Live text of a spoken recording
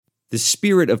The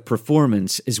spirit of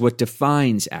performance is what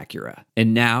defines Acura.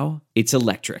 And now, it's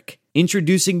electric.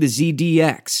 Introducing the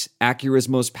ZDX, Acura's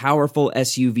most powerful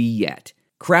SUV yet.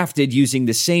 Crafted using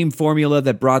the same formula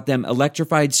that brought them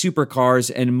electrified supercars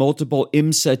and multiple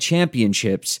IMSA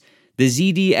championships, the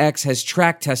ZDX has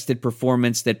track-tested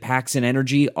performance that packs an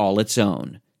energy all its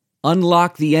own.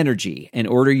 Unlock the energy and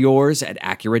order yours at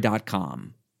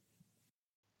Acura.com.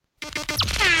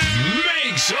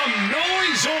 Make some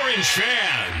noise, Orange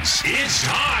fans! It's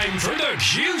time for the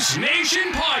Cuse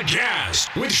Nation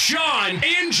Podcast with Sean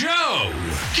and Joe.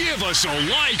 Give us a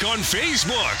like on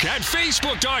Facebook at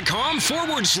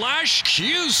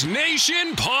facebook.com/Cuse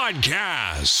Nation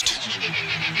Podcast.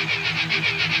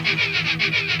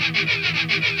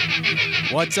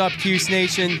 What's up, Cuse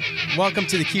Nation? Welcome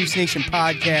to the Cuse Nation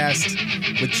Podcast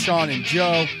with Sean and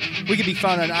Joe. We can be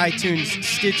found on iTunes,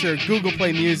 Stitcher, Google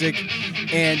Play Music,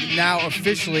 and now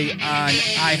officially on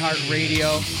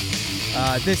iHeartRadio.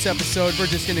 This episode, we're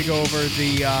just going to go over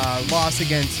the loss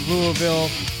against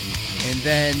Louisville, and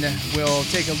then we'll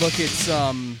take a look at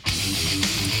some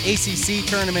ACC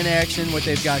tournament action, what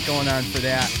they've got going on for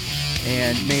that,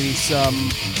 and maybe some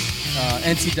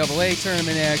NCAA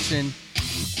tournament action,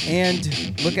 and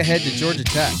look ahead to Georgia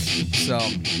Tech. So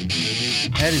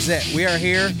that is it. We are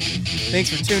here. Thanks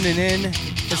for tuning in.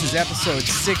 This is episode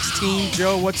 16.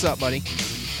 Joe, what's up, buddy?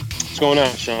 What's going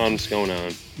on, Sean? What's going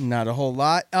on? Not a whole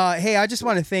lot. Hey, I just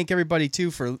want to thank everybody,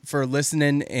 too, for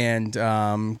listening and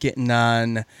getting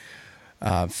on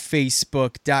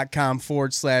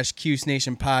Facebook.com/Cuse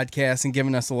Nation Podcast and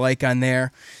giving us a like on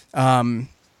there.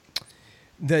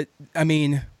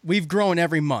 We've grown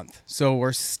every month, so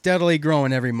we're steadily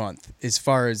growing every month as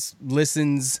far as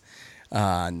listens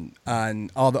on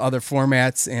all the other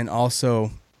formats and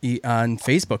also on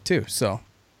Facebook too. So,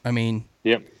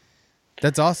 Yep.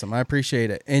 That's awesome. I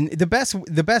appreciate it. And the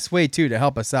best way too to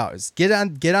help us out is get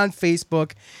on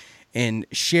Facebook and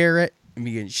share it.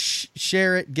 You can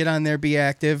share it, get on there, be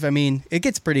active. It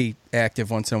gets pretty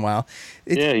active once in a while.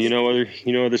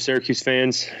 Other Syracuse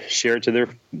fans, share it to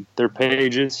their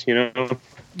pages,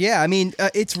 Yeah,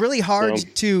 it's really hard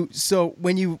So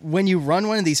when you run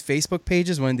one of these Facebook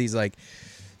pages, one of these like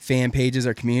fan pages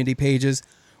or community pages,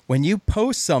 when you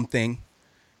post something,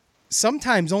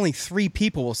 sometimes only 3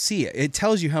 people will see it. It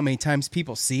tells you how many times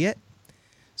people see it.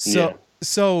 The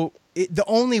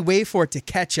only way for it to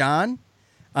catch on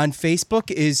Facebook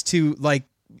is to, like,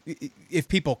 if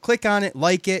people click on it,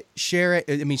 like it, share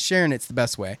it. Sharing it's the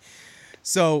best way.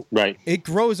 So right. It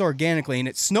grows organically and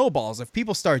it snowballs. If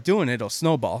people start doing it, it'll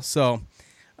snowball. So,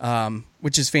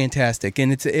 which is fantastic.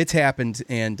 And it's happened.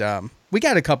 And we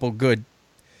got a couple good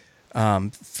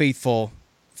faithful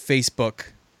Facebook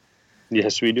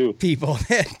Yes, we do. people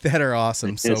that are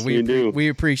awesome. So yes, we do. We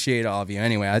appreciate all of you.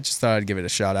 Anyway, I just thought I'd give it a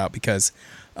shout out because,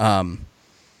 why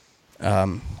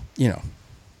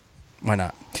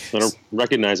not? Let her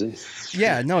recognize it.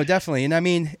 Yeah, no, definitely.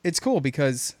 And it's cool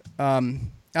because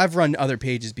I've run other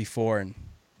pages before and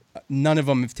none of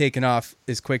them have taken off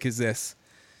as quick as this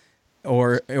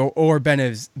or been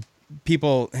as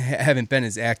people haven't been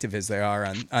as active as they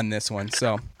are on this one.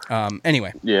 So,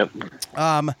 anyway. Yep.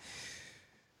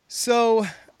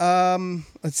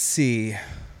 Let's see.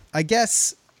 I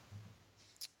guess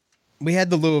we had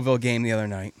the Louisville game the other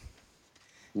night.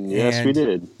 Yes, we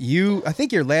did. I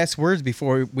think your last words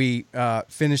before we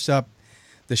finished up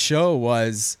the show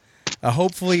was,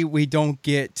 hopefully we don't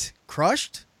get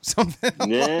crushed. Something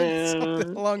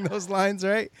along those lines,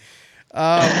 right?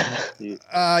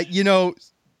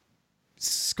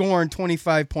 Scoring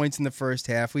 25 points in the first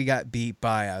half, we got beat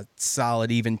by a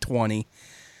solid even 20,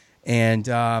 and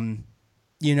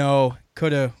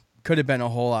could have been a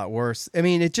whole lot worse.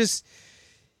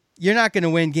 You're not going to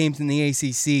win games in the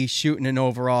ACC shooting an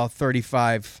overall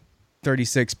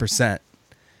 36%.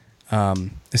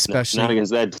 Especially not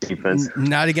against that defense.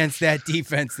 Not against that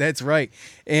defense. That's right.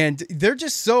 And they're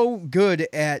just so good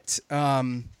at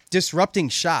disrupting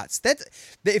shots.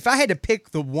 If I had to pick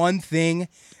the one thing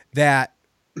that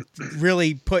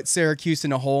really put Syracuse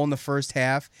in a hole in the first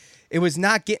half, it was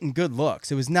not getting good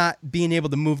looks. It was not being able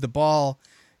to move the ball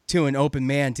to an open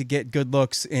man to get good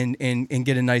looks and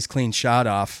get a nice clean shot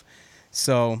off.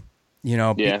 So,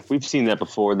 Yeah, we've seen that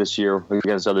before this year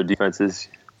against other defenses.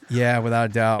 Yeah, without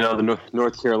a doubt. The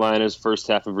North Carolina's first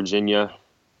half of Virginia,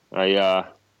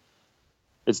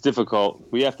 it's difficult.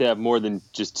 We have to have more than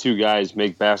just 2 guys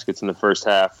make baskets in the first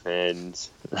half. And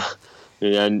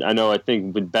I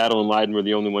think with Battle and Leiden were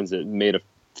the only ones that made a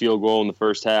field goal in the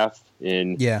first half.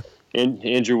 And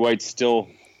Andrew White's still,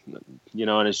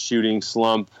 on his shooting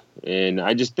slump. And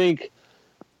I just think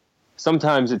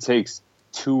sometimes it takes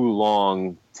too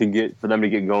long for them to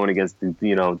get going against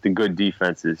the good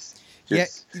defenses.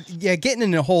 Getting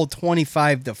in the hole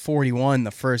 25-41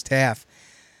 the first half.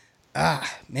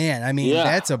 Man, I mean,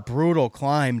 that's a brutal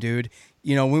climb, dude.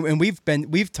 And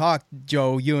we've talked,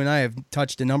 Joe, you and I have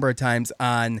touched a number of times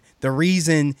on the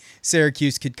reason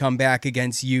Syracuse could come back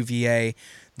against UVA,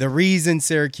 the reason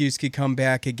Syracuse could come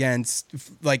back against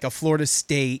like a Florida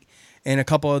State and a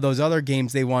couple of those other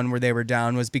games they won where they were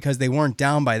down was because they weren't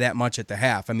down by that much at the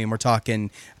half. I mean, we're talking,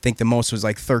 I think the most was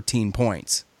like 13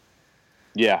 points.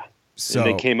 Yeah. So and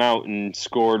they came out and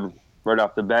scored right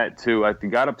off the bat too. I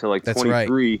think got up to like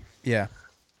 23. Right. Yeah.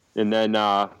 And then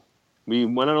we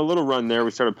went on a little run there. We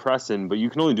started pressing, but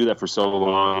you can only do that for so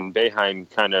long. And Boeheim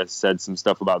kind of said some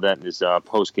stuff about that in his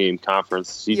post-game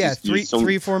conference.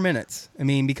 3-4 minutes. I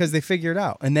mean, because they figure it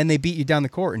out. And then they beat you down the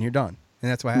court and you're done. And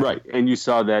that's what happened. Right. And you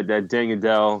saw that Deng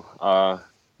Adel,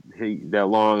 that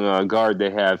long guard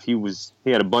they have, he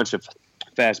had a bunch of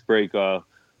fast break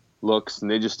looks,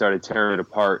 and they just started tearing it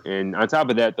apart. And on top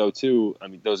of that, though, too, I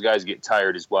mean, those guys get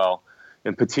tired as well.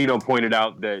 And Patino pointed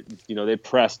out that, they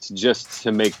pressed just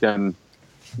to make them,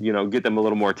 get them a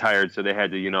little more tired. So they had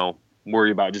to,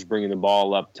 worry about just bringing the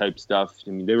ball up type stuff.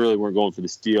 I mean, they really weren't going for the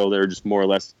steal. They were just more or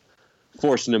less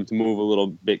forcing them to move a little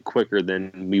bit quicker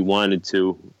than we wanted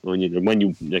to when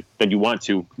you want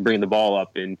to bring the ball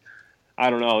up. And I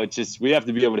don't know. It's just we have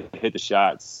to be able to hit the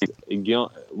shots.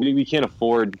 We can't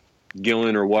afford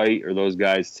Gillen or White or those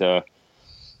guys to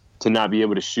not be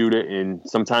able to shoot it. And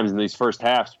sometimes in these first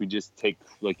halves, we just take,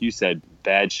 like you said,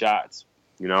 bad shots.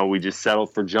 We just settle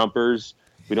for jumpers.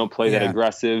 We don't play that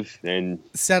aggressive. And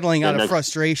settling out of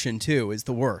frustration too is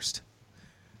the worst.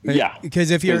 Yeah,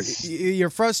 because if you're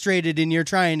frustrated and you're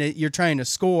trying to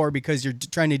score because you're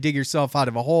trying to dig yourself out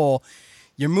of a hole,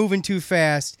 you're moving too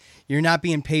fast. You're not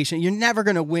being patient. You're never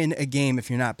going to win a game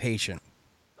if you're not patient.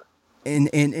 And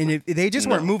if they just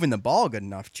weren't moving the ball good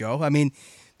enough, Joe. I mean,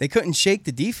 they couldn't shake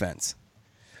the defense.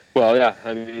 Well, yeah.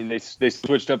 I mean, they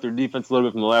switched up their defense a little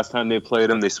bit from the last time they played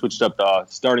them. They switched up the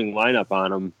starting lineup on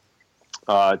them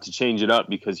to change it up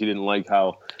because he didn't like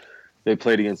how they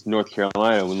played against North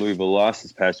Carolina when Louisville lost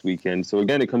this past weekend. So,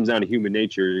 again, it comes down to human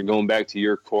nature. You're going back to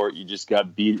your court. You just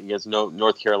got beat against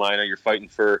North Carolina. You're fighting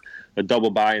for a double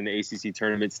bye in the ACC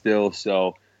tournament still.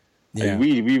 So, yeah.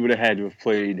 we would have had to have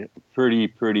played a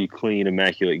pretty clean,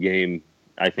 immaculate game,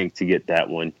 I think, to get that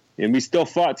one. And we still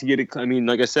fought to get it. I mean,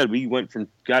 like I said, we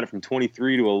got it from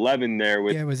 23 to 11 there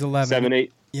with it was 11.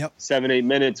 7-8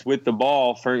 minutes with the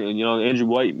ball. Andrew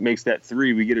White makes that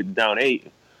three. We get it down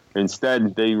 8.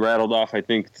 Instead, they rattled off, I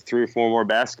think, 3 or 4 more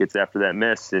baskets after that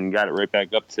miss and got it right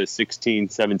back up to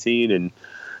 16-17. And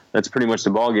that's pretty much the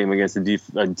ball game against a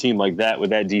team like that with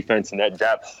that defense and that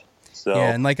depth. So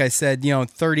yeah, and like I said,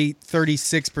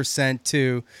 36%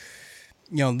 to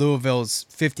Louisville's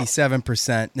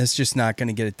 57%. That's just not going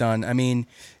to get it done. I mean,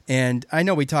 and I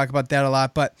know we talk about that a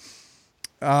lot, but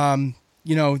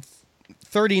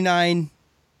 39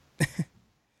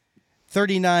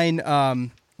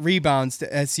 rebounds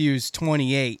to SU's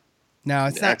 28. Now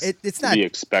it's not to be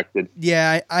expected.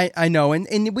 Yeah, I know,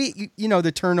 and we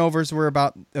the turnovers were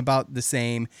about the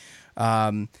same.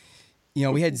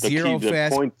 We had zero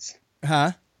fast points.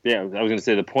 Huh? Yeah, I was going to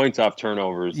say the points off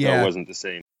turnovers though wasn't the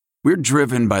same. We're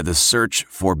driven by the search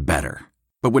for better,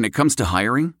 but when it comes to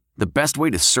hiring, the best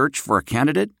way to search for a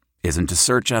candidate isn't to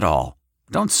search at all.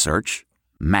 Don't search.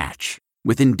 Match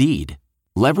with Indeed.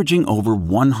 Leveraging over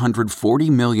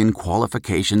 140 million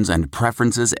qualifications and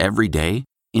preferences every day,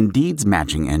 Indeed's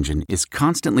matching engine is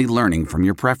constantly learning from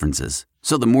your preferences.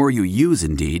 So the more you use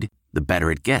Indeed, the better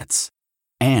it gets.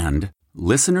 And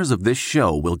listeners of this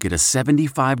show will get a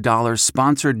 $75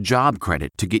 sponsored job credit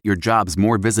to get your jobs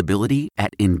more visibility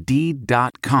at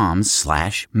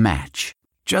Indeed.com/match.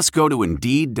 Just go to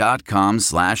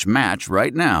Indeed.com/match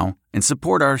right now and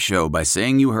support our show by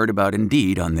saying you heard about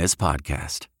Indeed on this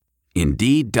podcast.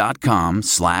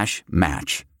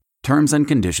 Indeed.com/match. Terms and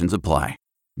conditions apply.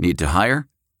 Need to hire?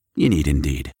 You need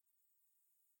Indeed.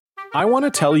 I want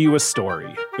to tell you a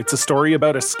story. It's a story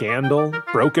about a scandal,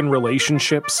 broken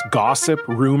relationships, gossip,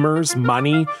 rumors,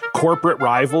 money, corporate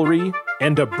rivalry,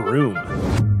 and a broom.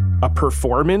 A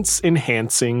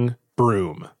performance-enhancing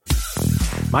broom.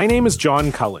 My name is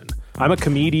John Cullen. I'm a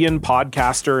comedian,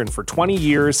 podcaster, and for 20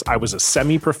 years, I was a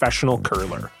semi-professional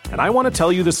curler. And I want to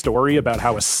tell you the story about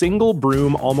how a single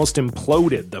broom almost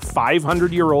imploded the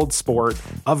 500-year-old sport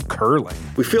of curling.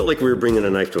 We felt like we were bringing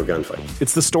a knife to a gunfight.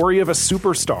 It's the story of a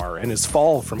superstar and his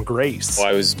fall from grace. Well,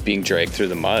 I was being dragged through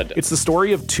the mud. It's the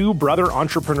story of 2 brother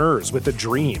entrepreneurs with a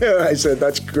dream. I said,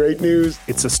 that's great news.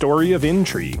 It's a story of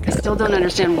intrigue. I still don't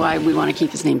understand why we want to keep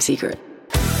his name secret.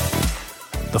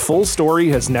 The full story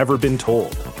has never been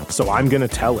told, so I'm going to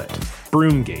tell it.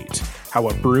 Broomgate, how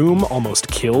a broom almost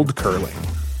killed curling.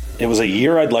 It was a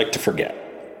year I'd like to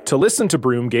forget. To listen to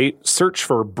Broomgate, search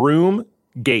for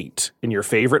Broomgate in your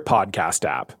favorite podcast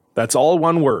app. That's all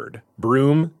one word,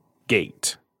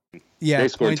 Broomgate. Yeah, they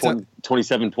scored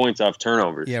 27 points off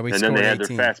turnovers. Yeah, and then they had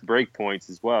 18. their fast break points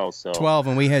as well. So 12,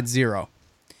 and we had 0.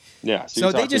 Yeah,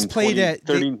 so they just played 20, at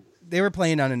 30, they were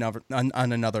playing on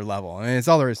another level. I mean, it's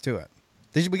all there is to it.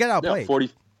 We got outplayed.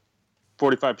 45%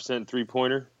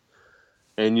 3-pointer,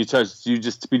 and we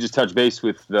just touched base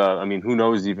with the. I mean, who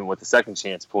knows even what the second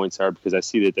chance points are, because I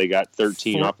see that they got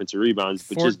 13 offensive rebounds,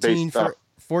 but just based off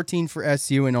 14 for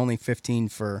SU and only 15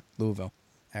 for Louisville,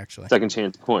 actually. Second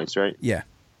chance points, right? Yeah.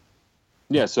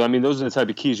 Yeah, so I mean, those are the type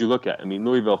of keys you look at. I mean,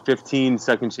 Louisville 15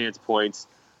 second chance points,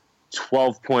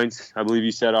 12 points, I believe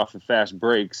you said, off of fast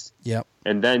breaks. Yep.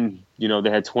 And then, they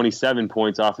had 27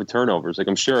 points off of turnovers. Like,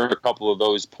 I'm sure a couple of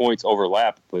those points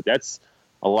overlap, but that's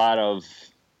a lot of,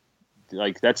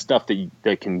 that's stuff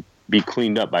that can be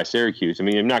cleaned up by Syracuse. I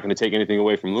mean, I'm not going to take anything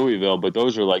away from Louisville, but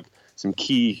those are, some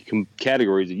key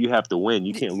categories that you have to win.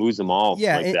 You can't lose them all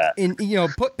like that. And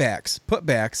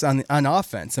putbacks on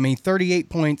offense. I mean, 38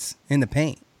 points in the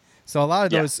paint. So a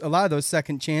lot of those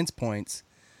second chance points.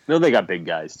 No, they got big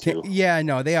guys too. Yeah,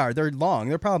 no, they are. They're long.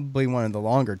 They're probably one of the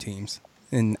longer teams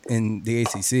in the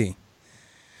ACC.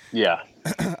 Yeah.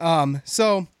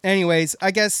 So, anyways, I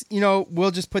guess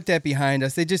we'll just put that behind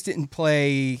us. They just didn't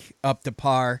play up to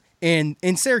par. And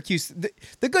in Syracuse,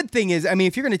 the good thing is, I mean,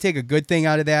 if you're going to take a good thing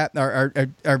out of that, or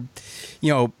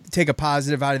take a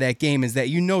positive out of that game, is that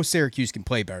Syracuse can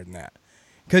play better than that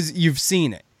because you've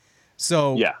seen it.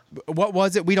 So, yeah. What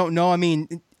was it? We don't know. I mean,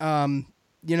 they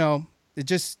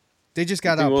just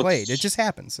got outplayed. It just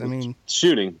happens. I mean,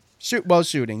 shooting,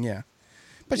 yeah.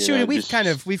 But shooting, we've kind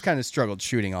of struggled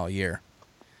shooting all year.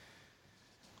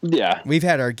 Yeah, we've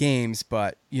had our games,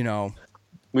 but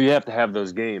we have to have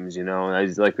those games.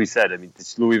 Like we said, I mean,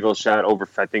 this Louisville shot over,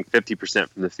 I think, 50%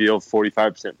 from the field,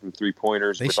 45% from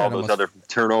 3-pointers, with all those other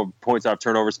points off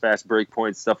turnovers, fast break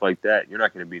points, stuff like that. You're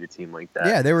not going to beat a team like that.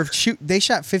 Yeah, they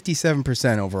shot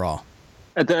 57% overall.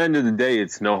 At the end of the day,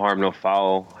 it's no harm, no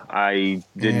foul. I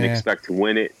didn't expect to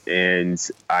win it, and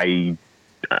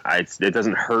it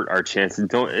doesn't hurt our chances.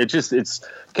 It's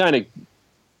kind of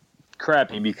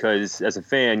crappy because as a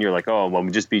fan, you're like, oh, well,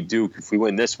 we just beat Duke if we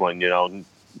win this one,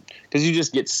 because you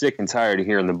just get sick and tired of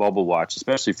hearing the bubble watch,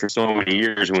 especially for so many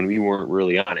years when we weren't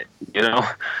really on it.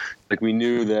 Like we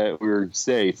knew that we were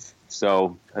safe.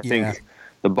 So I think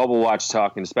the bubble watch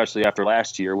talking, especially after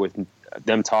last year with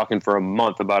them talking for a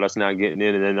month about us not getting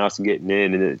in and then us getting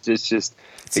in, and it seems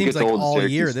gets like old all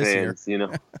Syracuse year this fans, year.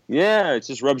 Yeah, it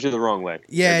just rubs you the wrong way.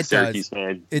 Yeah, it Syracuse does.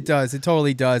 Fan. It does. It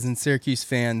totally does. And Syracuse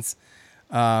fans,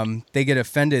 they get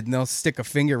offended and they'll stick a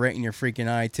finger right in your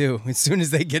freaking eye too. As soon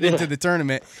as they get into the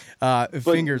tournament,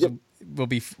 fingers will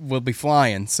be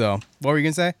flying. So, what were you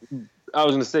gonna say? I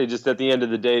was going to say, just at the end of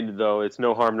the day, though, it's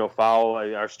no harm, no foul.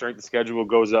 Our strength of schedule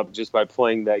goes up just by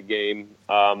playing that game.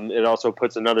 It also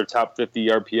puts another top 50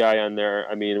 RPI on there.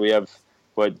 I mean, we have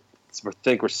I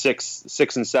think we're 6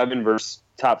 and 7 versus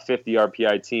top 50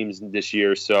 RPI teams this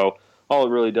year. So all it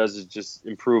really does is just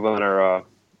improve on our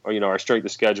strength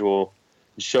of schedule,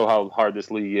 show how hard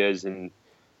this league is, and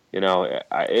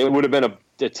it would have been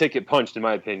a ticket punched in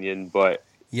my opinion, but.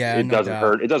 Yeah, it doesn't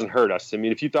hurt. It doesn't hurt us. I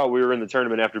mean, if you thought we were in the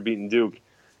tournament after beating Duke,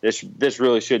 this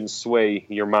really shouldn't sway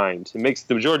your mind. It makes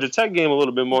the Georgia Tech game a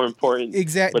little bit more important.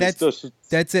 Exactly.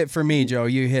 That's it for me, Joe.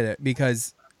 You hit it,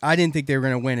 because I didn't think they were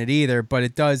going to win it either, but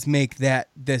it does make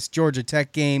this Georgia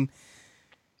Tech game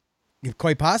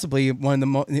quite possibly one of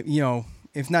the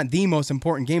if not the most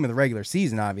important game of the regular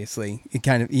season. Obviously, it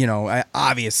kind of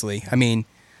obviously. I mean,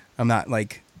 I'm not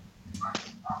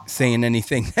saying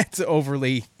anything that's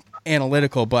overly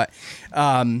analytical, but they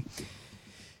have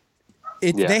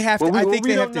to. I think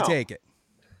they have to take it.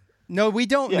 No, we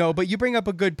don't know. But you bring up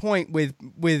a good point with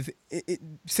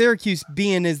Syracuse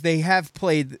being as they have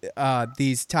played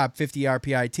these top 50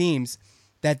 RPI teams.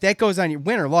 That goes on your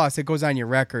win or loss. It goes on your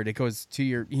record. It goes to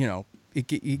your you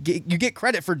get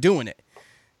credit for doing it,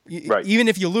 right? Even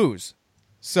if you lose.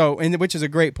 So, which is a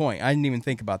great point. I didn't even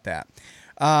think about that.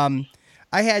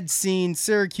 I had seen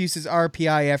Syracuse's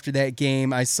RPI after that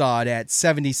game. I saw it at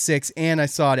 76, and I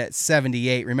saw it at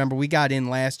 78. Remember, we got in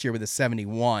last year with a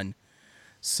 71.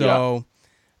 So,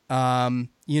 Georgia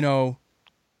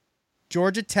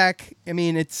Tech, I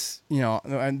mean, it's, what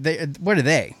are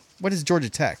they? What is Georgia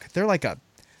Tech? They're like a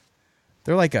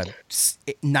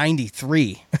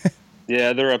 93.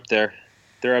 Yeah, they're up there.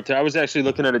 I was actually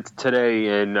looking at it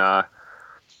today, and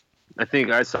I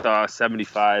think I saw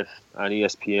 75 on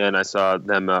ESPN. I saw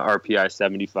them RPI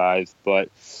 75, but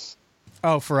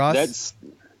for us, that's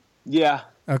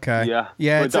okay.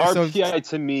 Yeah. But the RPI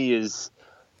to me it's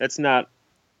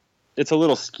a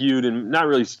little skewed, and not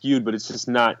really skewed, but it's just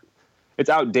not. It's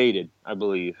outdated, I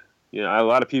believe. You know, a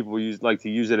lot of people like to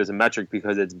use it as a metric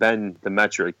because it's been the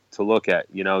metric to look at.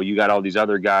 You know, you got all these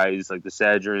other guys like the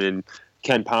Sadrin and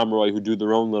Ken Pomeroy who do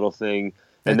their own little thing,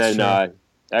 and then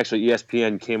actually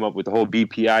ESPN came up with the whole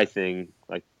BPI thing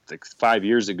like 5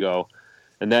 years ago,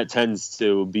 and that tends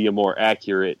to be a more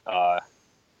accurate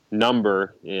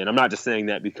number. And I'm not just saying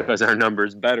that because our number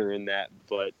is better in that,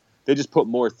 but they just put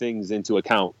more things into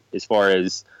account as far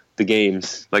as the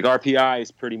games. Like RPI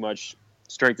is pretty much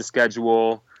strength of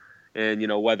schedule, and, you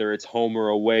know, whether it's home or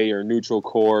away or neutral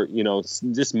court, you know,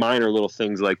 just minor little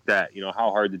things like that, you know,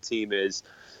 how hard the team is,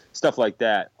 stuff like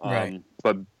that. Right.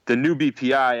 But the new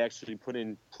BPI actually put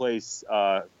in place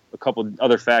a couple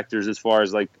other factors as far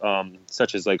as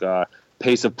such as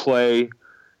pace of play,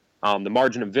 the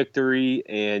margin of victory,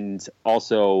 and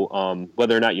also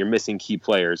whether or not you're missing key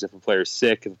players. If a player's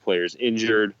sick, if a player's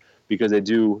injured, because it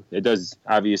does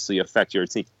obviously affect your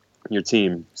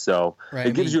team. So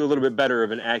it gives you a little bit better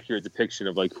of an accurate depiction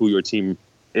of like who your team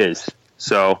is.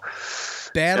 So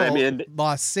Battle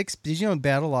lost 6. Did you know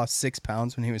Battle lost 6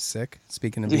 pounds when he was sick?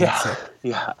 Speaking of being sick.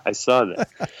 Yeah, I saw that.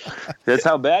 That's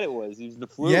how bad it was. It was the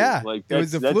flu. Yeah, it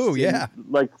was the flu. Yeah,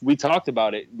 like we talked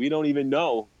about it. We don't even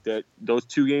know that those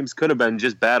 2 games could have been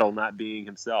just Battle not being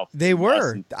himself. They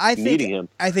were. I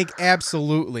think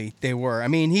absolutely they were. I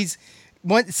mean,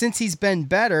 since he's been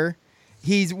better.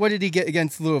 What did he get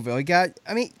against Louisville? He got,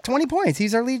 20 points.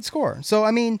 He's our lead scorer. So,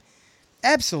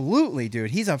 absolutely, dude.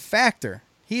 He's a factor.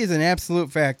 He is an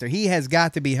absolute factor. He has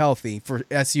got to be healthy for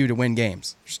SU to win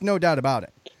games. There's no doubt about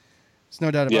it.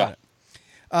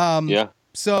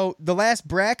 So, the last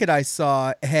bracket I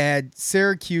saw had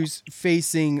Syracuse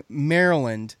facing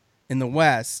Maryland in the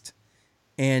West.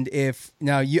 And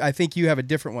I think you have a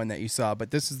different one that you saw,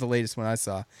 but this is the latest one I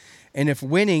saw. And if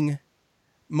winning,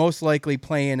 most likely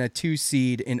playing a 2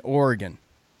 seed in Oregon.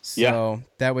 So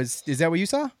is that what you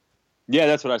saw? Yeah,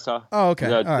 that's what I saw. Oh,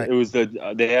 okay. All right. It was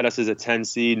they had us as a 10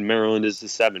 seed, and Maryland is the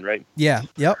 7, right? Yeah.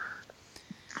 Yep.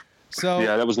 So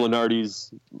that was Lenardi's.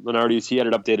 He had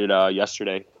it updated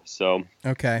yesterday. So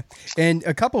okay, and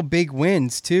a couple big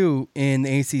wins too in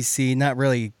the ACC. Not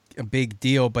really a big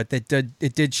deal, but it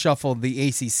did shuffle the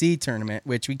ACC tournament,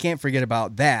 which we can't forget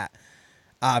about that.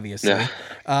 Obviously.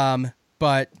 Yeah.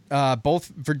 But both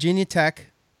Virginia Tech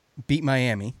beat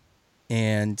Miami,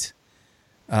 and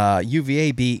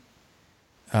UVA beat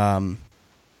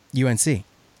UNC.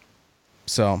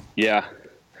 So a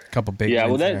couple big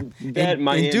wins there. That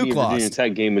Miami and Virginia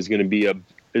Tech game was going to be a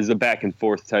back and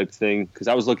forth type thing, because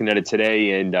I was looking at it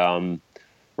today, and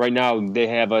right now they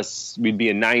have us. We'd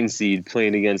be a 9 seed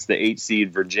playing against the 8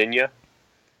 seed Virginia,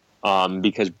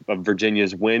 because of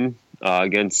Virginia's win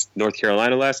against North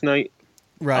Carolina last night.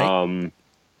 Right.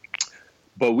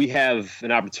 But we have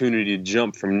an opportunity to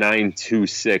jump from 9 to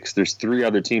 6. There's 3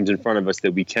 other teams in front of us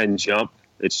that we can jump.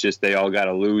 It's just they all got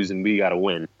to lose and we got to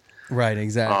win. Right,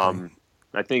 exactly.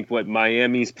 I think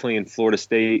Miami's playing Florida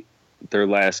State, their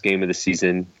last game of the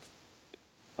season.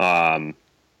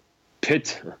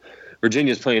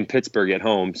 Virginia's playing Pittsburgh at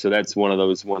home, so that's one of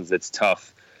those ones that's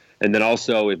tough. And then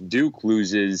also if Duke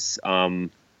loses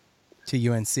to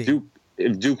UNC.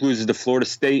 If Duke loses to Florida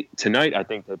State tonight, I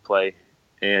think they play,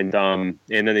 and then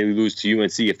they lose to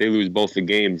UNC. If they lose both the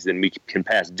games, then we can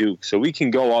pass Duke. So we can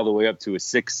go all the way up to a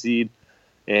 6 seed,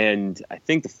 and I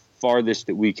think the farthest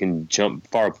that we can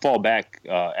fall back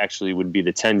actually would be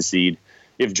the 10 seed.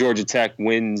 If Georgia Tech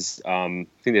wins, I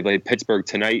think they play Pittsburgh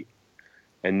tonight,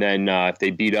 and then if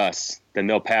they beat us, then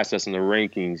they'll pass us in the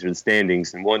rankings or the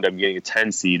standings, and we'll end up getting a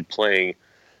 10 seed playing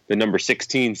the number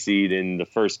 16 seed in the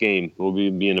first game. We'll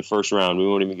be in the first round. We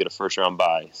won't even get a first round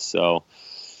bye. So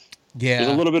there's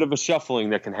a little bit of a shuffling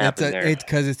that can happen there. It's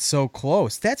because it's so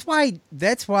close. That's why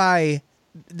the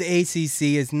ACC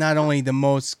is not only the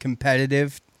most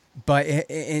competitive, but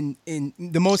in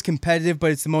the most competitive,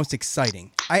 but it's the most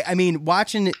exciting. I mean,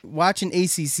 watching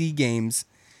ACC games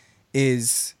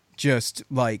is just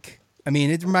like,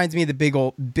 it reminds me of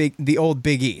the old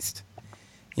Big East.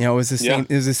 You know, it was the same.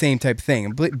 It was the same type of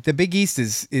thing. The Big East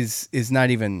is not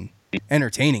even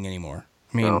entertaining anymore.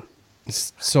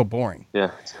 It's so boring.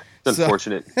 Yeah, it's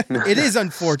unfortunate. It is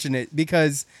unfortunate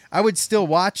because I would still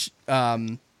watch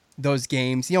those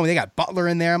games. You know, they got Butler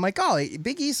in there. I'm like,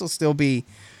 Big East will still be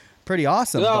pretty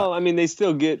awesome. No, they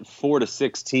still get 4 to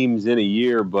 6 teams in a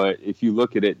year. But if you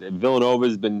look at it,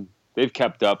 Villanova's they've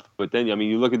kept up. But then, I mean,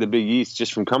 you look at the Big East,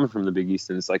 just from coming from the Big East,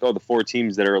 and it's like, oh, the 4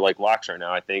 teams that are like locks right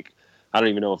now. I don't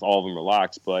even know if all of them are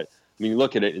locks, but I mean, you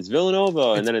look at it. It's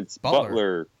Villanova, and then it's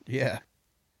Butler, yeah,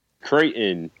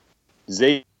 Creighton,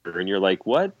 Xavier, and you're like,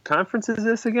 what conference is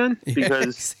this again?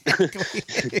 Because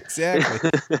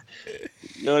exactly.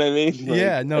 You know what I mean? Like,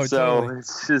 yeah, no, so totally.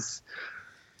 It's just,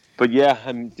 but yeah,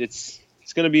 I mean, it's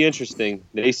going to be interesting.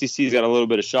 The ACC's got a little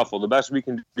bit of shuffle. The best we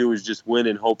can do is just win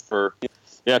and hope for,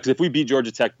 because if we beat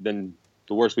Georgia Tech, then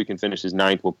the worst we can finish is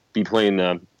 9th. We'll be playing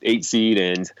the 8 seed,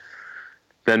 and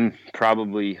then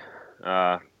probably,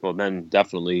 then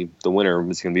definitely the winner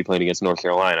is going to be playing against North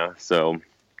Carolina. So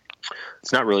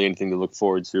it's not really anything to look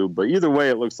forward to. But either way,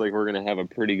 it looks like we're going to have a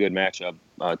pretty good matchup,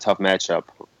 tough matchup,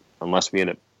 unless we end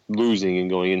up losing and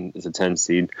going in as a 10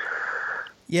 seed.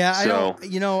 Yeah,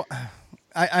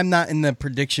 I'm not in the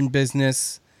prediction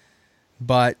business,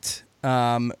 but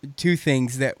 2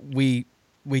 things that we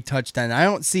touched on. I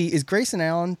don't see, is Grayson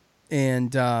Allen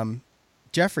and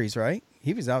Jeffries, right?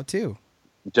 He was out too.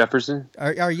 Jefferson?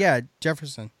 Yeah,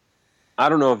 Jefferson. I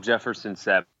don't know if Jefferson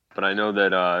sat, but I know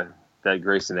that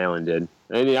Grayson Allen did.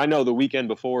 And I know the weekend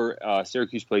before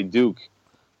Syracuse played Duke,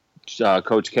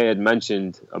 Coach K had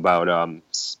mentioned about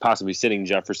possibly sitting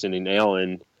Jefferson and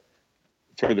Allen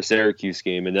for the Syracuse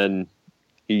game, and then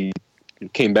he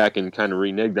came back and kind of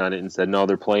reneged on it and said, no,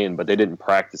 they're playing, but they didn't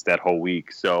practice that whole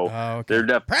week. So they're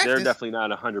definitely not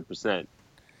 100%.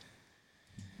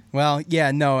 Well,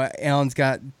 yeah, no, Allen's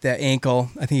got that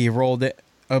ankle. I think he rolled it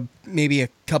maybe a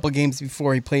couple games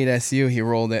before he played SU. He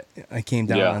rolled it. I came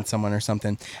down on someone or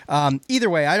something. Either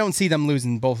way, I don't see them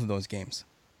losing both of those games.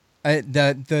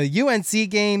 The UNC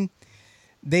game,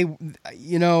 they,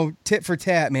 tit for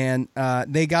tat, man.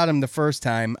 They got him the first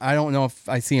time. I don't know if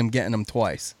I see him getting them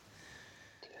twice.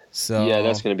 So yeah,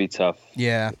 that's going to be tough.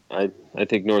 Yeah, I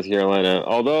think North Carolina,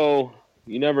 although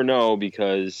you never know,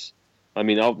 because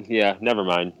never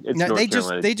mind. It's now, North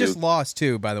Carolina. They just lost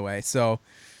too, by the way. So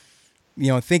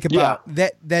think about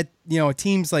that.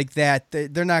 Teams like that,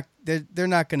 they're not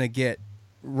going to get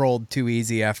rolled too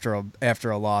easy after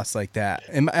a loss like that.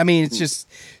 And I mean, it's just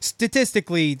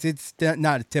statistically, it's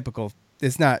not typical.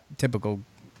 It's not typical.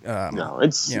 No,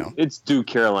 it's Duke,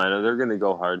 Carolina. They're going to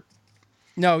go hard.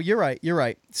 No, you're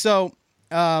right. So,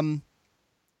 the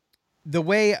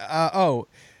way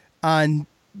on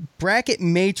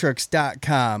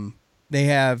bracketmatrix.com, they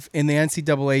have in the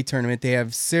NCAA tournament, they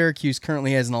have Syracuse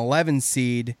currently has an 11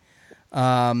 seed,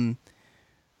 and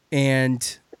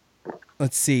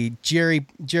let's see, Jerry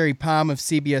Palm of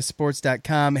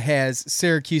CBSSports.com has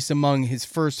Syracuse among his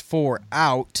first 4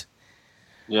 out.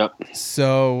 Yep.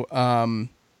 So,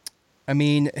 I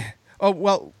mean,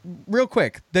 real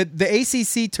quick, the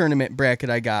ACC tournament bracket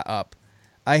I got up,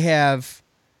 I have,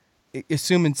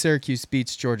 assuming Syracuse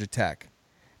beats Georgia Tech,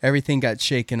 everything got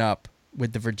shaken up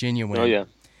with the Virginia win. Oh yeah.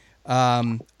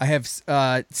 I have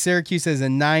Syracuse as a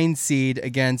 9 seed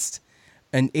against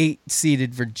an 8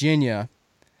 seeded Virginia.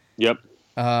 Yep.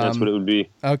 That's what it would be.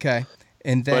 Okay.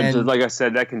 And then, but like I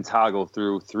said, that can toggle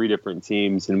through 3 different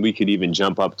teams, and we could even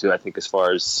jump up to, I think, as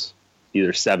far as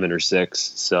either 7 or 6.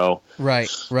 So right.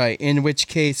 In which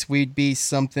case we'd be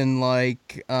something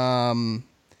like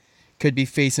could be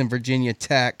facing Virginia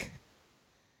Tech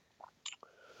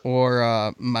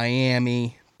or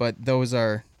Miami, but those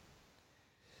are.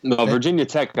 No, Virginia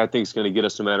Tech, I think, is going to get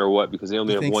us no matter what, because they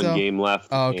only have 1 game left.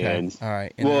 Oh, okay. And, all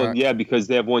right. And because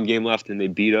they have 1 game left and they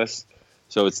beat us.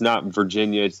 So it's not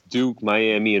Virginia. It's Duke,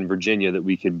 Miami, and Virginia that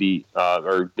we could beat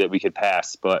or that we could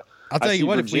pass. But I'll tell you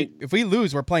what, if we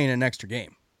lose, we're playing an extra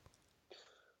game.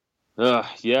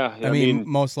 Yeah. I mean,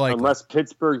 most likely. Unless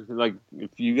Pittsburgh,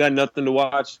 if you got nothing to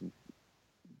watch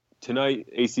tonight,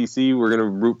 ACC, we're going to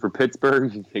root for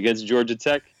Pittsburgh against Georgia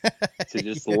Tech to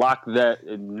just lock that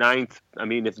 9th. I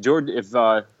mean, it still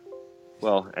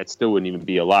wouldn't even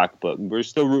be a lock, but we're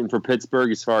still rooting for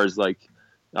Pittsburgh as far as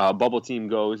bubble team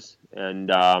goes. And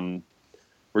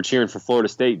we're cheering for Florida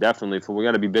State, definitely. We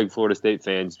got to be big Florida State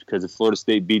fans, because if Florida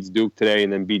State beats Duke today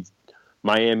and then beats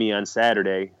Miami on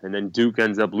Saturday, and then Duke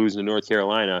ends up losing to North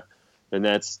Carolina, then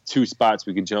that's 2 spots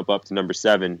we could jump up to number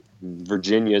 7.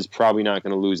 Virginia is probably not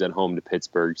going to lose at home to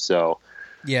Pittsburgh. So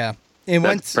yeah, and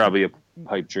that's probably a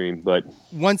pipe dream. But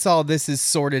once all this is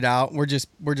sorted out, we're just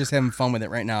having fun with it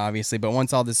right now, obviously. But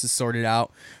once all this is sorted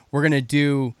out, we're going to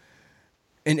do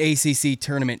an ACC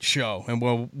tournament show, and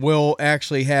we'll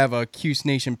actually have a Cuse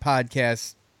Nation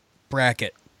podcast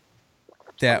bracket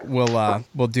that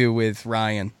we'll do with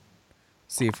Ryan.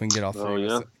 See if we can get all 3. Oh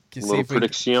yeah, little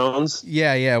predictions.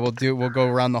 Yeah, we'll go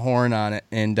around the horn on it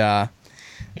and do a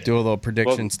little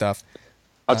prediction stuff.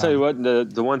 I'll tell you what,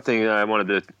 the one thing I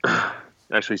wanted to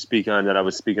actually speak on that I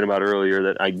was speaking about earlier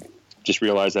that I just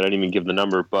realized that I didn't even give the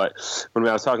number. But when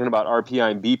I was talking about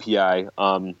RPI and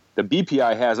BPI, the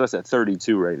BPI has us at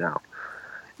 32 right now.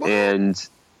 What? And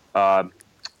our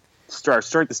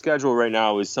strength of schedule right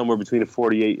now is somewhere between a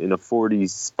 48 and a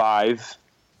 45.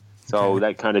 So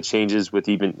that kind of changes with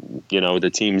even,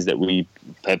 the teams that we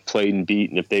have played and beat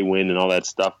and if they win and all that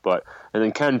stuff. And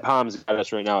then Ken Palm's got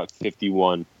us right now at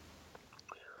 51.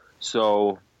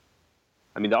 So,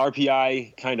 I mean, the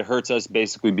RPI kind of hurts us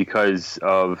basically because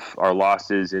of our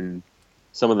losses, and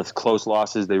some of the close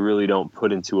losses they really don't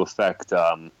put into effect.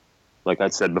 Like I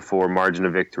said before, margin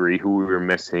of victory, who we were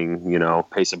missing,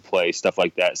 pace of play, stuff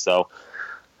like that. So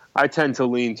I tend to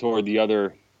lean toward the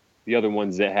other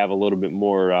ones that have a little bit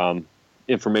more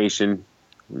information,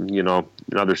 and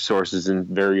other sources and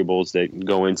variables that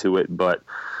go into it. But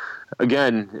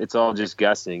again, it's all just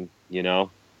guessing, I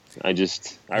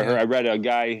read a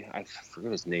guy, I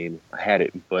forget his name, I had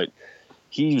it, but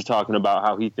he was talking about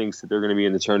how he thinks that they're going to be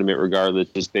in the tournament regardless,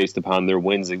 just based upon their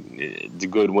wins, the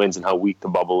good wins, and how weak the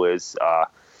bubble is.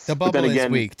 The bubble is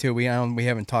weak too. We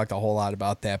haven't talked a whole lot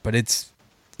about that, but it's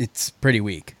pretty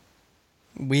weak.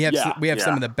 We have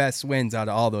some of the best wins out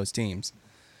of all those teams.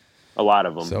 A lot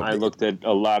of them. So, I looked at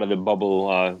a lot of the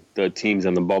bubble, the teams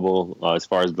on the bubble, as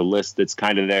far as the list that's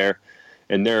kind of there,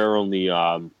 and there are only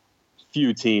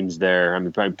few teams there. I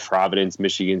mean, probably Providence,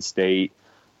 Michigan State.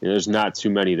 There's not too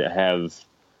many that have,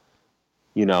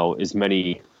 as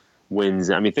many wins.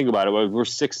 I mean, think about it. We're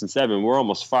 6 and 7. We're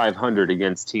almost 500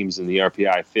 against teams in the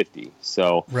RPI 50.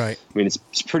 So, right. I mean, it's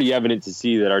pretty evident to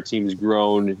see that our team's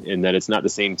grown and that it's not the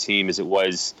same team as it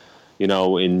was,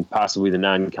 in possibly the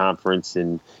non-conference.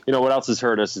 And, what else has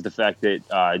hurt us is the fact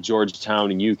that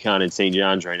Georgetown and UConn and St.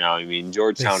 John's right now. I mean,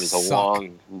 Georgetown is a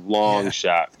long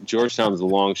shot. Georgetown is a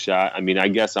long shot. I mean, I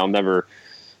guess I'll never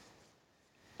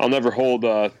hold,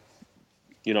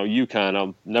 UConn.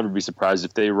 I'll never be surprised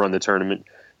if they run the tournament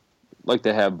like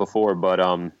they have before. But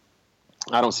I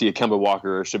don't see a Kemba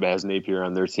Walker or Shabazz Napier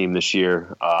on their team this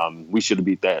year. We should have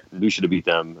beat that. We should have beat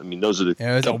them. I mean, those are the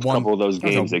couple of those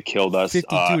games that killed us.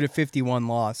 52-51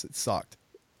 loss. It sucked.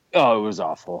 Oh, it was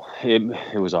awful.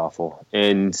 It was awful.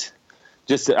 And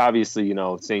just obviously,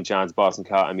 St. John's, Boston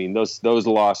College. I mean, those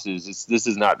losses. This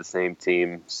is not the same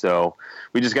team. So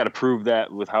we just got to prove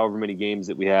that with however many games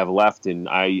that we have left. And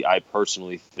I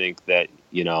personally think that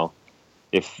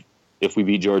if we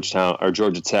beat Georgetown or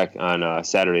Georgia Tech on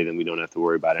Saturday, then we don't have to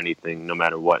worry about anything, no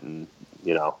matter what. And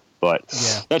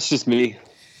but that's just me.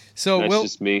 So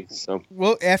just me. So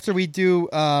after we do,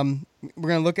 we're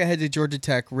gonna look ahead to Georgia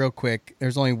Tech real quick.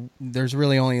 There's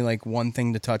really only like one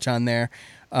thing to touch on there.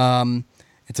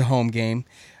 It's a home game,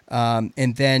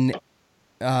 and then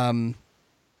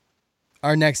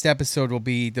our next episode will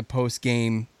be the post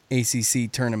game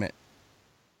ACC tournament.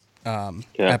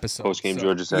 Episode. Post game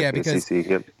Georgia Tech, because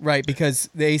ACC, right, because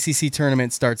the ACC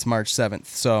tournament starts March 7th.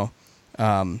 So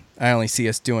I only see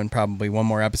us doing probably one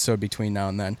more episode between now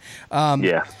and then.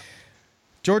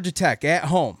 Georgia Tech at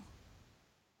home.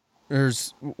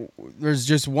 There's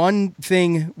just one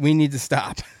thing we need to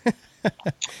stop,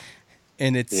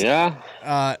 and it's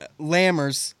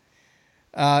Lammers,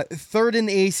 third in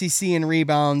the ACC in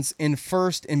rebounds and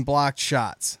first in blocked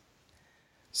shots.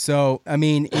 So, I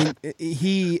mean,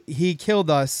 he killed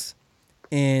us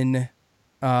in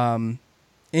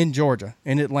Georgia,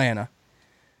 in Atlanta.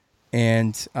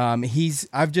 And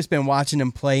I've just been watching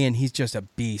him play, and he's just a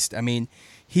beast. I mean,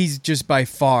 he's just by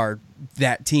far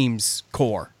that team's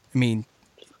core. I mean,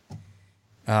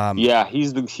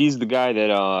 he's the guy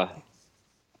that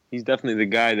he's definitely the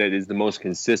guy that is the most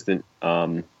consistent.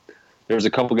 There was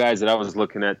a couple guys that I was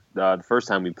looking at the first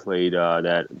time we played,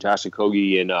 that Josh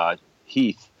Okogie and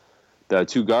Heath, the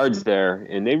two guards there,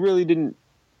 and they really didn't.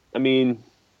 I mean,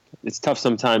 it's tough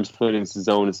sometimes playing into the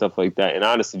zone and stuff like that. And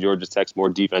honestly, Georgia Tech's more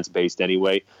defense based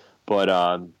anyway. But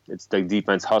it's the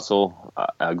defense hustle,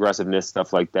 aggressiveness,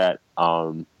 stuff like that.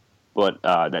 But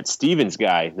that Stevens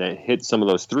guy that hit some of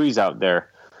those threes out there,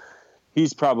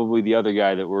 he's probably the other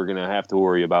guy that we're gonna have to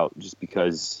worry about, just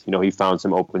because he found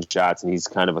some open shots, and he's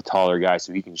kind of a taller guy,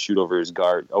 so he can shoot over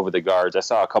the guards. I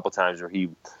saw a couple times where he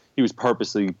was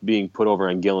purposely being put over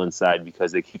on Gillen's side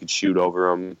because he could shoot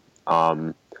over him.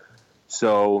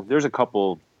 So there's a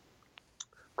couple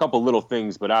little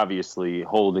things, but obviously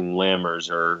holding Lammers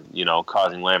or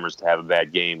causing Lammers to have a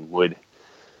bad game would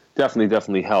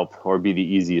definitely help, or be the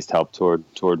easiest help toward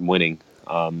winning.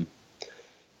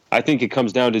 I think it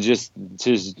comes down to just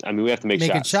I mean, we have to make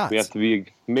shots. We have to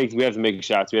make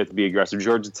shots. We have to be aggressive.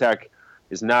 Georgia Tech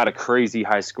is not a crazy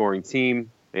high scoring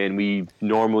team, and we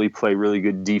normally play really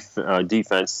good defense.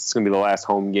 It's going to be the last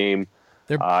home game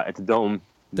at the Dome.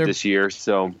 this year.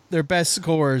 So their best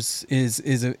scores is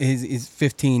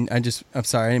 15. I'm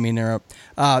sorry, I didn't mean to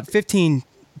interrupt. 15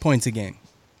 points a game.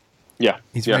 Yeah,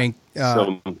 he's ranked.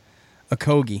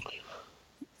 Okogie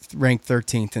ranked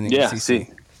 13th in the ACC. See.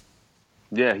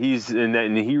 Yeah,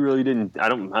 and he really didn't.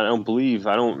 I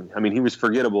mean, he was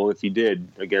forgettable if he did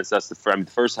against us. The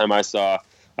first time I saw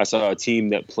a team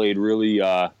that played really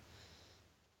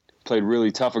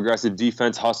tough, aggressive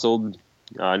defense, hustled,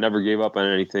 never gave up on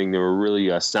anything. They were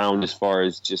really sound as far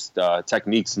as just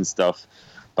techniques and stuff,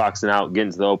 boxing out,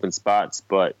 getting to the open spots.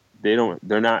 But they don't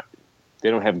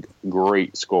have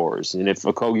great scores. And if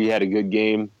Okogie had a good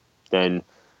game, then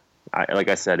like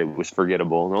I said, it was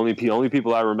forgettable. The only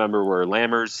people I remember were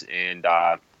Lammers and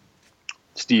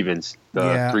Stevens, the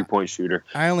 3-point shooter.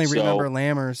 I only remember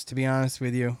Lammers, to be honest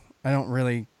with you. I don't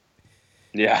really.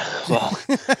 Yeah. Well.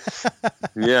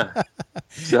 Yeah.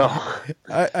 So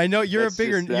I know you're a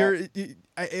bigger.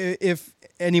 If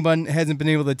anyone hasn't been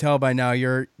able to tell by now,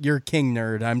 you're king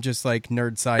nerd. I'm just like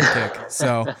nerd sidekick.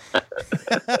 So.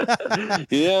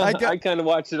 Yeah, I kind of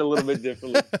watch it a little bit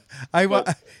differently.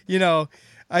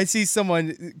 I see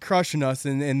someone crushing us,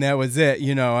 and that was it.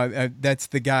 That's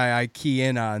the guy I key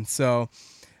in on. So,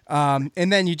 and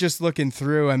then you just looking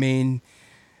through. I mean,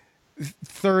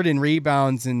 third in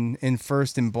rebounds and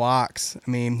first in blocks.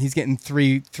 I mean, he's getting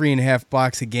 3.5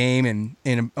 blocks a game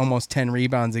and almost 10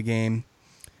 rebounds a game.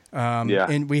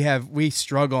 And we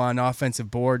struggle on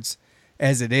offensive boards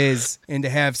as it is, and to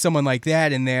have someone like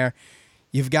that in there,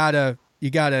 you gotta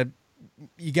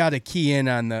key in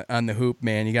on the hoop,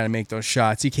 man. You gotta make those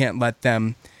shots. You can't let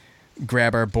them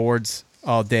grab our boards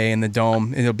all day in the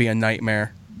dome. It'll be a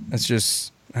nightmare. That's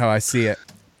just how I see it.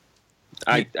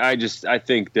 I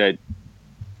think that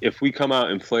if we come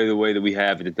out and play the way that we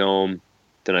have at the dome,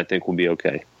 then I think we'll be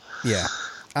okay. Yeah,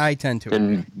 I tend to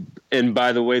agree. And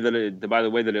by the way that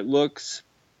it looks,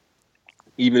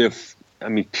 even if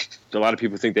a lot of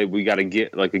people think that we got to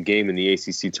get like a game in the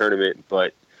ACC tournament,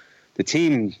 but the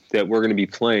team that we're going to be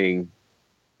playing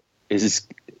is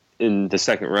in the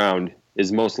second round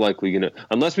is most likely going to,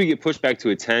 unless we get pushed back to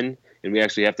a 10 and we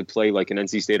actually have to play like an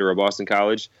NC State or a Boston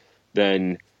College,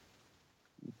 then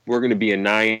we're going to be a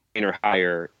 9 or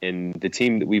higher. And the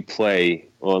team that we play,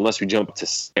 well, unless we jump to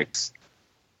 6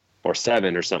 or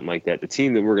 7 or something like that, the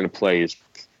team that we're going to play is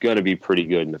going to be pretty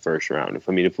good in the first round.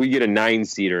 If we get a 9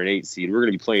 seed or an 8 seed, we're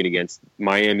going to be playing against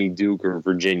Miami, Duke, or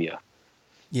Virginia.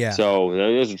 Yeah. So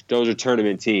those are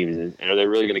tournament teams, and are they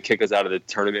really going to kick us out of the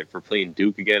tournament for playing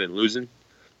Duke again and losing?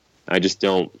 I just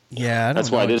don't. Yeah,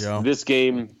 that's why this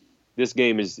game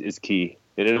is key,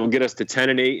 and it'll get us to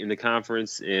 10-8 in the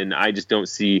conference. And I just don't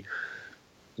see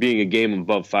being a game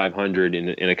above 500 in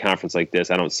a conference like this.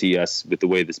 I don't see us with the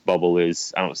way this bubble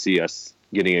is. I don't see us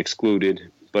getting excluded.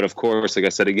 But of course, like I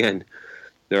said again,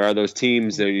 there are those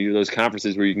teams, those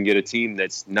conferences where you can get a team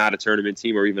that's not a tournament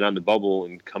team or even on the bubble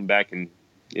and come back and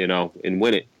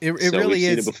win it. It really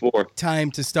is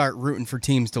time to start rooting for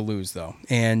teams to lose, though.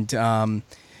 And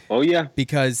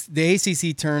because the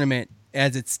ACC tournament,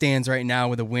 as it stands right now,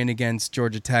 with a win against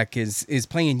Georgia Tech, is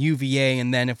playing UVA,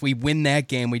 and then if we win that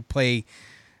game, we'd play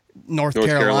North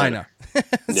Carolina.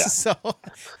 Yeah. So,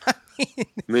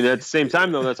 at the same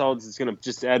time, though, that's all. It's going to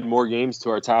just add more games to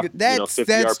our top 50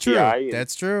 RPI.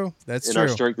 That's true. Our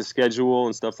strength of schedule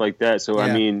and stuff like that. So,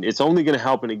 yeah. It's only going to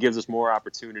help, and it gives us more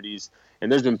opportunities.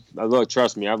 And there's been,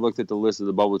 trust me, I've looked at the list of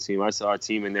the bubble team. I saw a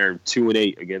team in there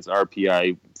 2-8 against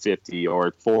RPI 50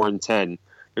 or 4-10.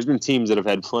 There's been teams that have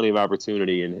had plenty of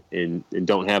opportunity and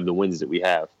don't have the wins that we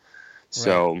have.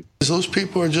 So those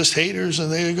people are just haters,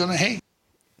 and they're going to hate.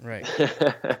 Right.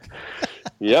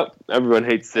 Yep. Everyone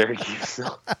hates Syracuse. So.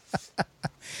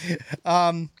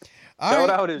 All right.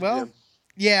 How it is, well, Jim?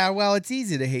 Yeah. Well, it's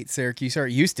easy to hate Syracuse, or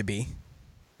it used to be.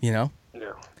 Yeah.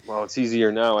 Well, it's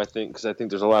easier now, I think, because I think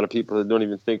there's a lot of people that don't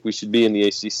even think we should be in the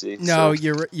ACC. No,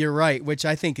 you're right. Which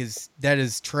I think is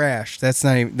trash. That's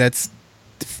not even, that's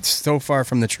so far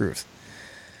from the truth.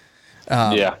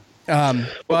 Yeah.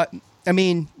 But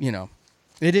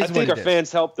it is. I think our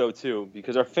fans help though too,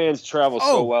 because our fans travel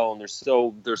so well, and they're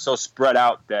so spread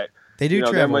out that they do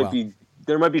travel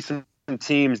there might be some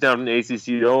teams down in the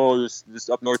ACC. Oh, this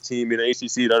up north team in the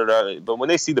ACC. Da, da, da. But when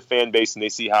they see the fan base and they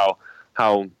see how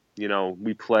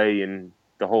we play and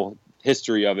the whole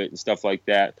history of it and stuff like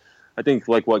that, I think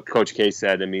like what Coach K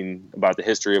said. About the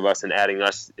history of us and adding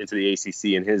us into the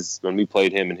ACC and when we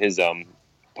played him in his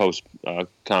post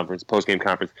game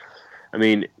conference.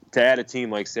 To add a team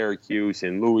like Syracuse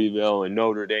and Louisville and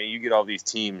Notre Dame, you get all these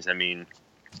teams, into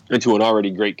an already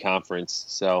great conference.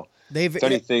 So they've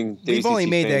only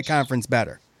made that conference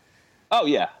better. Oh,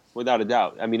 yeah. without a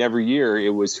doubt. I mean, every year it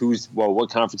was what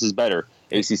conference is better,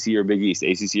 ACC or Big East,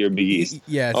 ACC or Big East.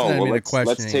 Yeah, it's not even a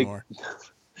question anymore.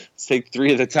 Let's take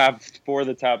 4 of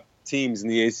the top teams in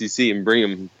the ACC and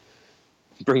bring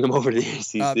them over to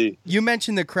the ACC. You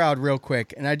mentioned the crowd real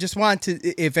quick, and I just want to,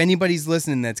 if anybody's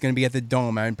listening that's going to be at the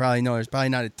Dome, I probably know there's probably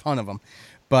not a ton of them,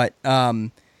 but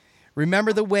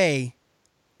remember the way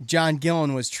John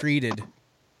Gillen was treated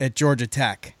at Georgia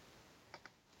Tech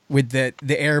with the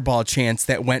air ball chants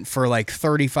that went for like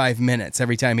 35 minutes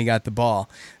every time he got the ball.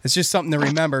 It's just something to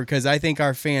remember because I think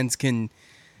our fans can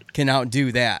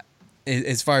outdo that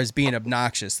as far as being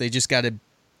obnoxious. They just got to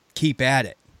keep at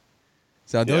it.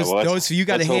 So those you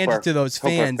got to hand it to those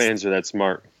fans. Hope our fans are that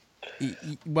smart.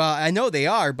 Well, I know they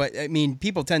are, but I mean,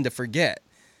 people tend to forget.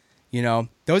 You know,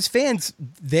 those fans.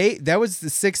 That was the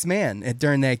sixth man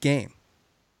during that game.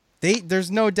 There's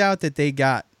no doubt that they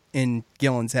got in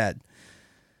Gillen's head.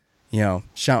 You know,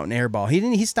 shouting air ball.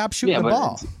 He stopped shooting the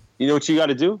ball. You know what you got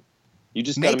to do? You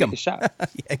just got to make a shot.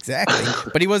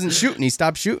 Exactly. But he wasn't shooting. He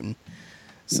stopped shooting.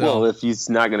 So, well, if he's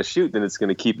not going to shoot, then it's going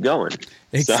to keep going.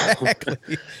 Exactly.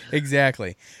 So,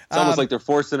 exactly. It's almost like they're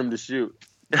forcing him to shoot.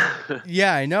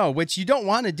 Yeah, I know, which you don't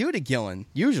want to do to Gillen,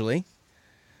 usually.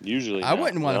 I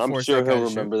wouldn't want to force that guy to shoot. I'm sure he'll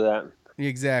remember that.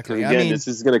 Exactly. Again, this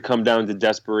is going to come down to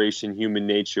desperation, human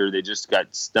nature. They just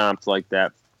got stomped like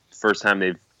that. First time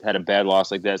they've had a bad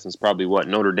loss like that since probably,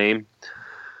 Notre Dame?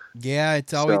 Yeah,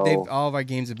 it's always all of our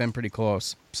games have been pretty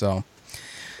close. So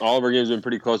all of our games have been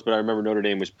pretty close, but I remember Notre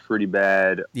Dame was pretty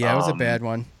bad. Yeah, it was a bad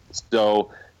one.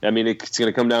 So, I mean, it's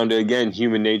going to come down to, again,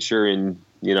 human nature and,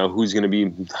 you know, who's going to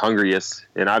be hungriest.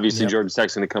 And obviously Georgia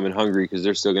Tech's going to come in hungry because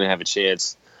they're still going to have a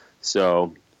chance.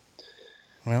 So,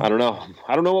 I don't know.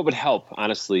 I don't know what would help,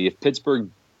 honestly. If Pittsburgh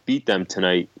beat them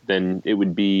tonight, then it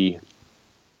would be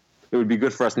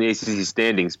good for us in the ACC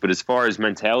standings. But as far as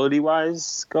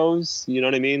mentality-wise goes, you know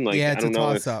what I mean? Like, yeah, it's a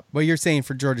toss-up. Well, you're saying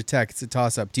for Georgia Tech, it's a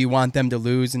toss-up. Do you want them to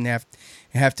lose and have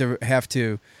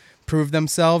to prove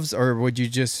themselves, or would you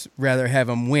just rather have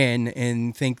them win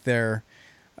and think they're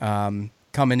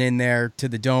coming in there to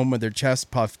the Dome with their chest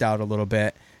puffed out a little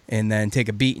bit and then take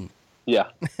a beating? Yeah.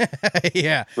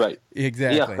 Yeah. Right.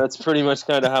 Exactly. Yeah, that's pretty much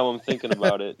kind of how I'm thinking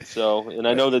about it. So, and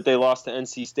I know that they lost to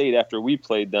NC State after we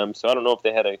played them, so I don't know if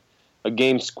they had a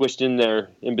game squished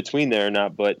in between there or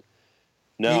not, but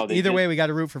no. Either way, we got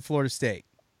to root for Florida State.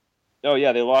 Oh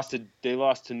yeah, they lost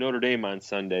to Notre Dame on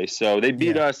Sunday, so they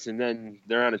beat us, and then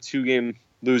they're on a 2-game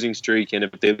losing streak, and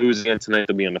if they lose again tonight,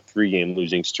 they'll be on a 3-game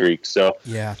losing streak. So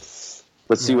let's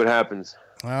see what happens.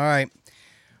 All right.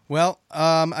 Well,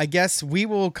 I guess we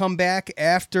will come back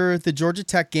after the Georgia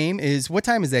Tech game. What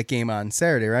time is that game on?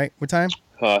 Saturday, right? What time?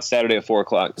 Saturday at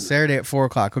 4:00. Saturday at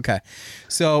 4:00. Okay,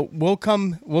 so we'll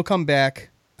come back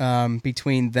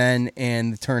between then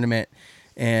and the tournament,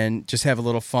 and just have a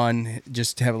little fun.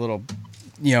 Just have a little,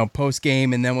 post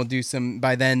game, and then we'll do some.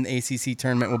 By then, the ACC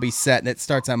tournament will be set. That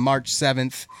starts on March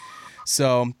 7th.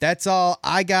 So that's all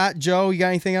I got. Joe, you got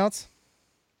anything else?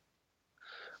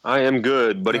 I am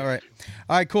good, buddy. All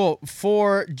right, cool.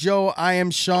 For Joe, I am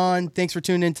Sean. Thanks for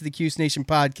tuning into the Cuse Nation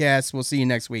podcast. We'll see you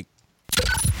next week.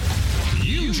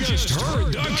 You just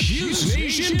heard the Cuse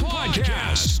Nation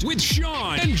podcast with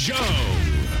Sean and Joe.